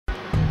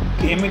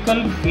Chemical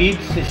feed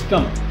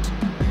system.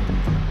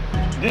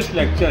 This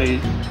lecture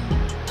is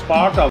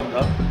part of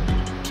the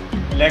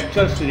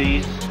lecture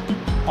series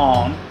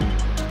on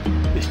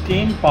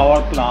steam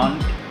power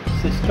plant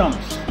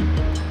systems.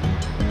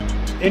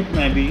 It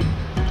may be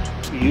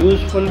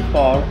useful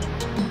for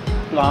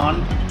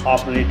plant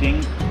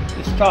operating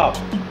staff.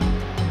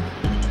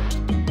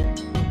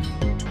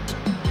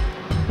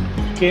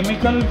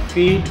 Chemical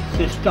feed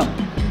system.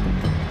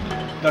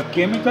 The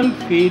chemical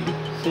feed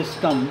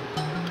system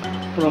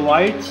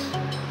provides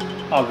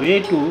a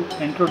way to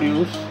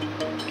introduce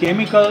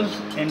chemicals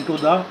into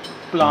the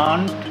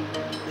plant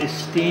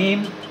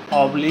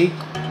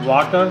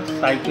steam/water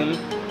cycle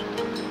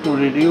to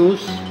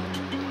reduce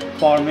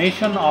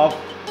formation of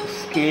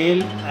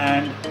scale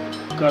and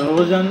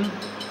corrosion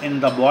in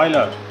the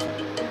boiler,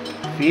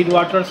 feed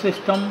water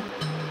system,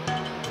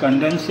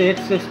 condensate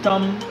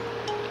system,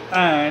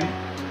 and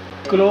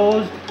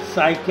closed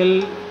cycle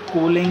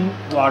cooling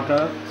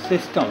water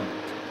system.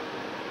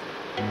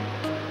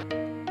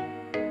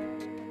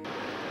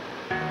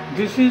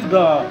 This is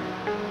the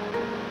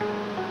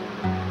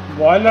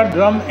boiler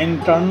drum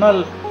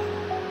internal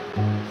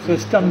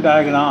system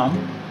diagram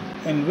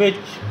in which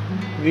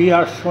we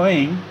are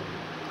showing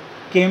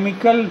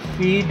chemical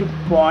feed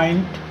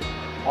point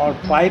or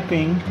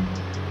piping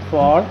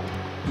for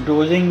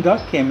dosing the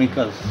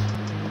chemicals.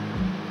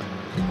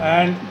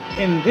 And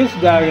in this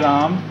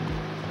diagram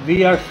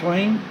we are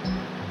showing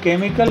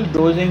chemical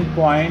dosing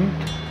point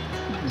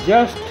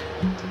just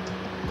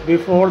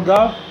before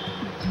the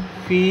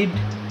feed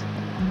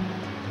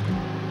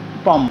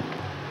pump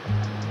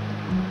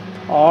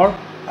or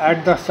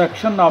at the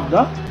section of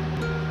the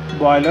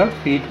boiler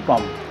feed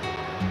pump,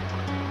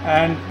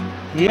 and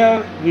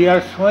here we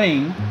are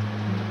showing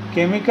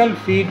chemical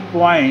feed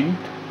point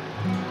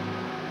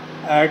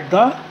at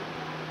the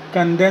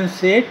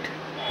condensate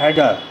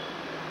header.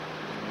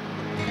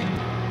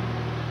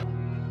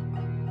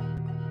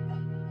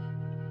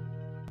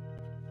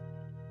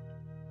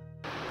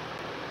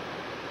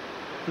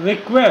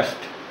 Request.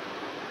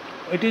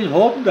 It is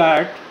hoped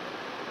that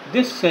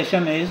this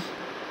session is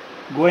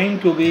going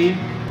to be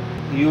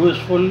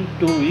useful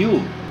to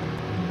you.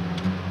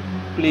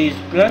 Please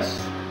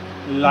press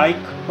like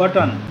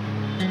button.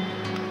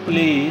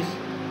 Please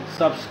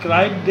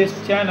subscribe this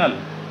channel.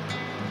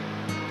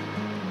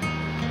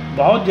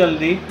 बहुत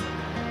जल्दी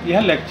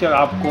यह lecture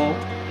आपको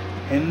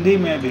हिंदी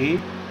में भी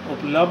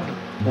उपलब्ध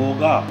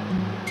होगा.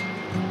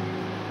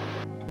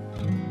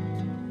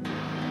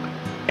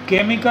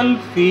 Chemical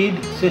feed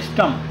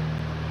system.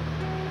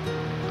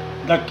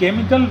 The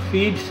chemical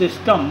feed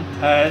system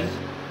has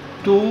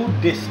two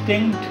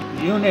distinct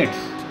units: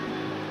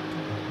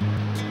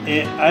 a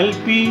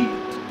LP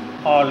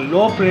or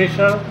low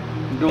pressure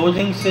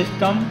dosing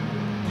system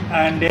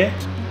and a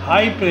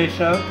high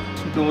pressure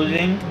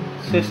dosing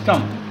system.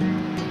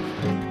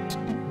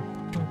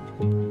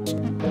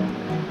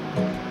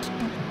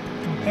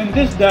 In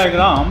this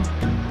diagram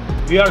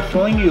we are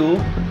showing you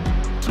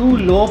two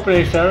low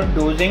pressure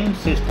dosing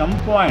system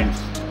points.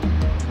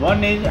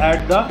 One is at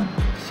the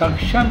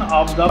suction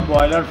of the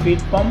boiler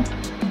feed pump,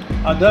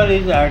 other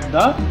is at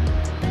the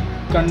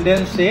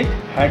condensate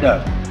header.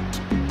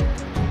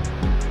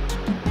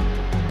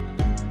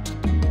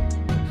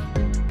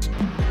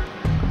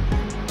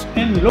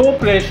 In low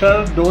pressure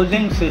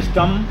dosing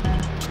system,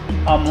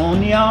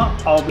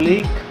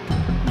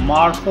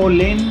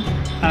 ammonia/morpholine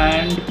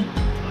and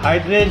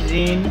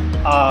hydrazine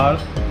are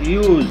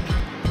used.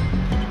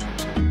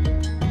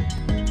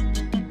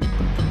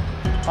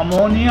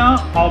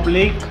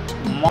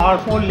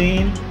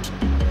 Ammonia/morpholine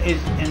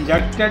is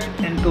injected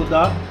into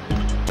the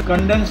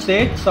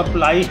condensate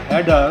supply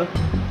header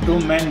to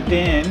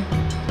maintain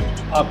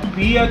a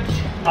pH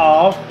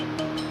of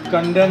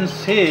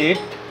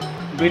condensate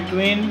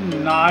between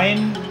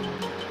 9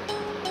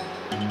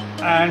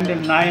 and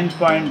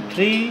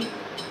 9.3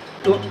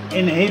 to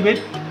inhibit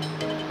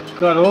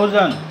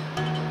corrosion.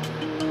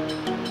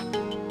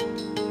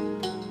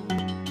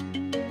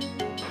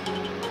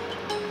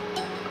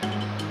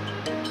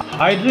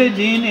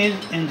 Hydrazine is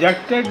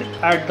injected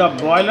at the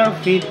boiler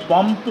feed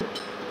pump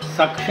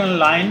suction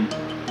line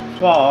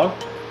for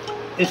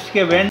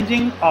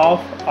scavenging of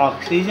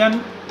oxygen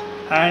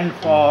and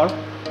for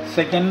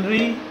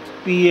secondary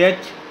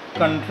pH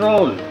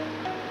control.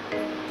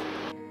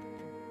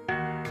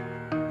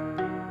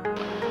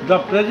 The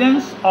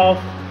presence of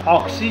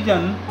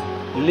oxygen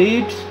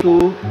leads to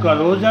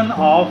corrosion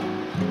of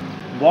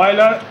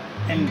boiler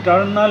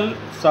internal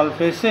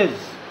surfaces.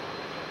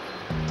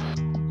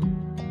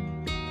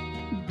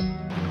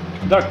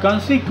 The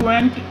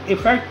consequent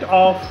effect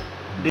of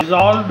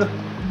dissolved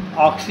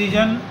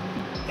oxygen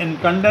in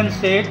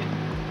condensate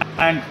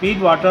and feed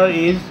water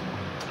is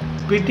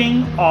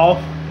pitting of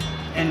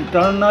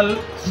internal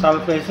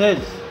surfaces.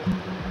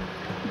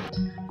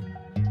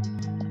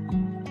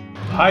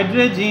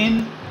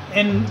 Hydrazine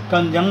in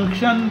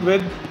conjunction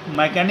with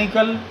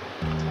mechanical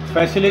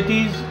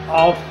facilities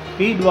of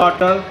feed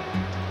water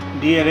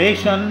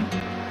deaeration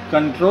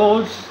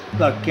controls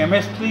the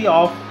chemistry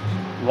of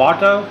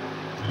water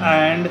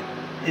and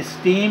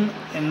steam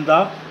in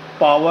the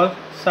power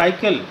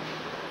cycle.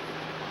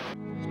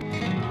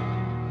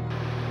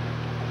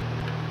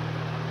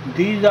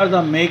 These are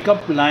the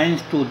makeup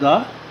lines to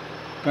the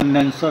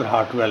condenser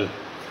hot well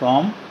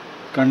from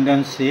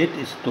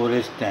condensate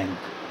storage tank.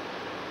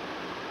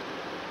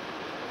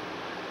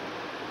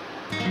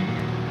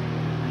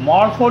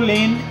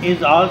 Morpholine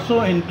is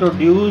also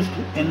introduced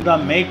in the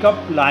makeup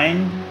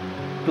line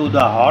to the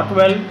hot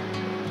well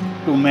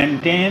to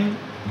maintain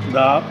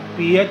the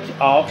pH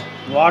of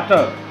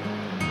water.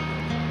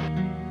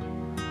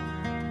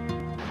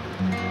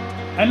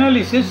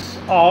 Analysis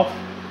of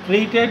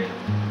treated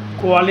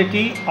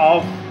quality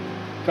of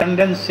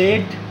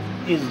condensate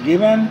is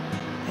given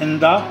in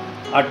the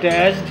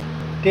attached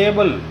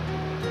table.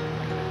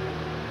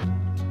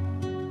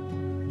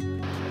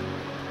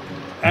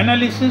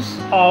 Analysis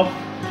of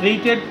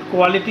treated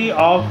quality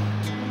of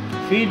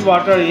feed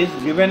water is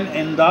given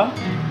in the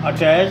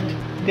attached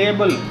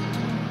table.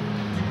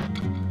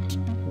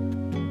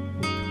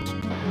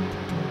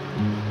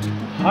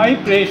 High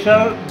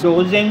pressure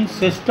dosing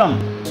system.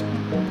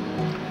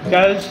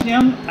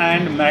 Calcium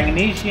and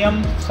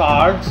magnesium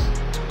salts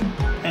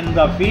in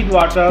the feed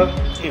water,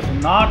 if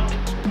not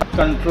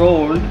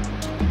controlled,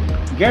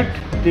 get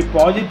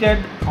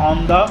deposited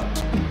on the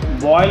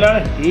boiler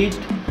heat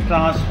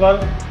transfer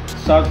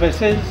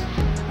surfaces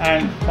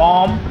and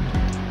form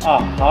a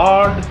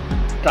hard,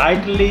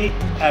 tightly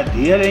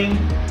adhering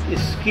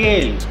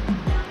scale.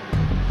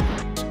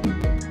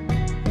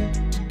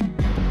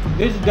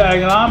 This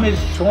diagram is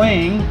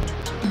showing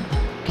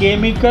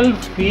chemical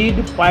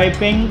feed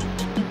piping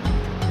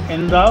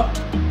in the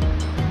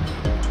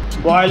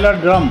boiler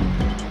drum.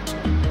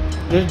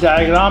 This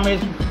diagram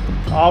is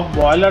of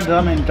boiler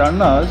drum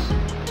internals,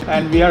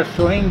 and we are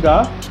showing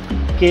the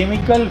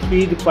chemical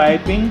feed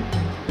piping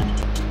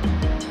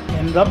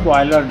in the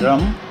boiler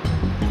drum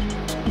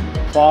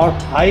for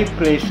high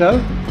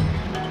pressure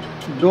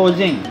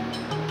dosing.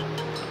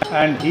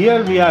 And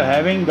here we are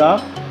having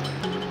the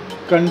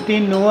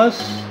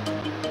continuous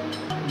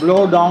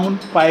blow down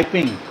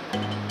piping.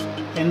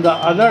 In the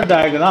other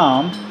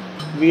diagram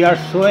we are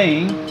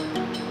showing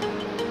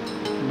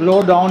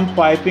blow down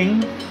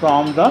piping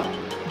from the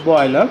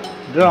boiler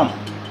drum.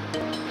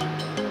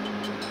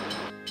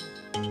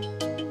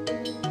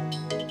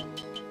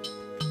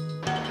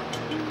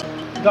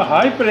 The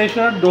high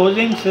pressure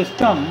dosing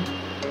system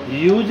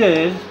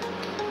uses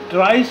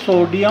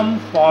trisodium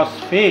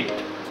phosphate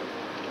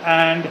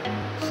and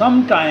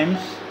sometimes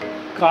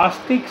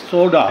caustic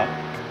soda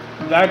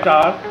that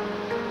are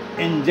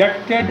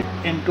injected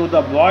into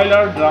the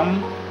boiler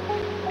drum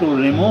to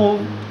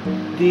remove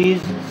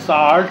these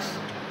salts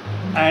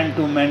and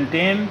to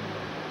maintain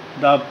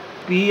the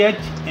pH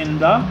in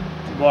the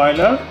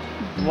boiler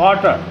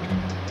water.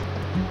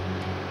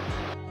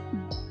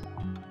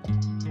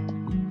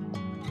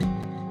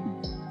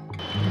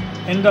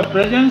 In the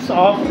presence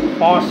of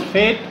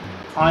phosphate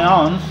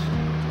ions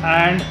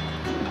and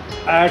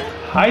at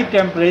high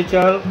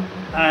temperature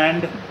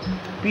and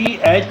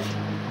pH,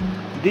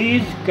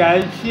 these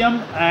calcium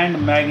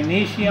and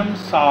magnesium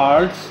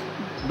salts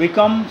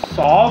become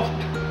soft,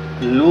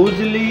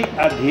 loosely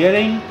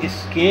adhering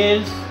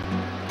scales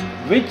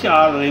which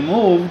are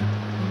removed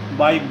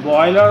by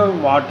boiler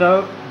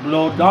water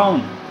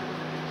blowdown.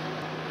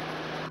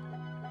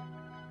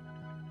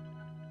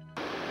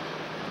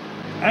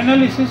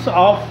 Analysis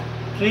of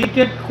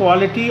treated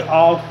quality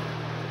of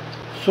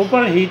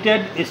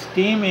superheated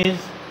steam is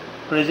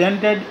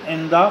presented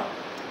in the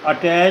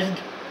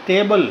attached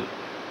table.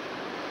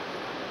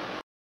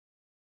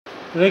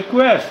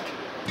 Request: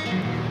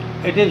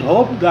 it is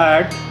hoped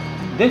that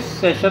this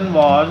session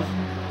was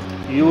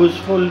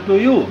useful to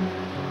you.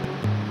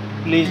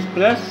 Please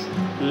press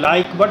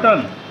like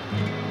button.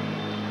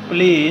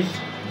 Please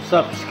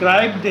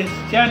subscribe this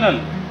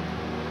channel.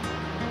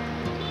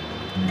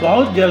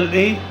 बहुत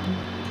जल्दी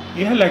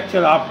यह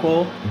lecture आपको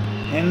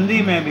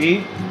हिंदी में भी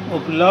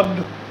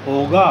उपलब्ध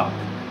होगा।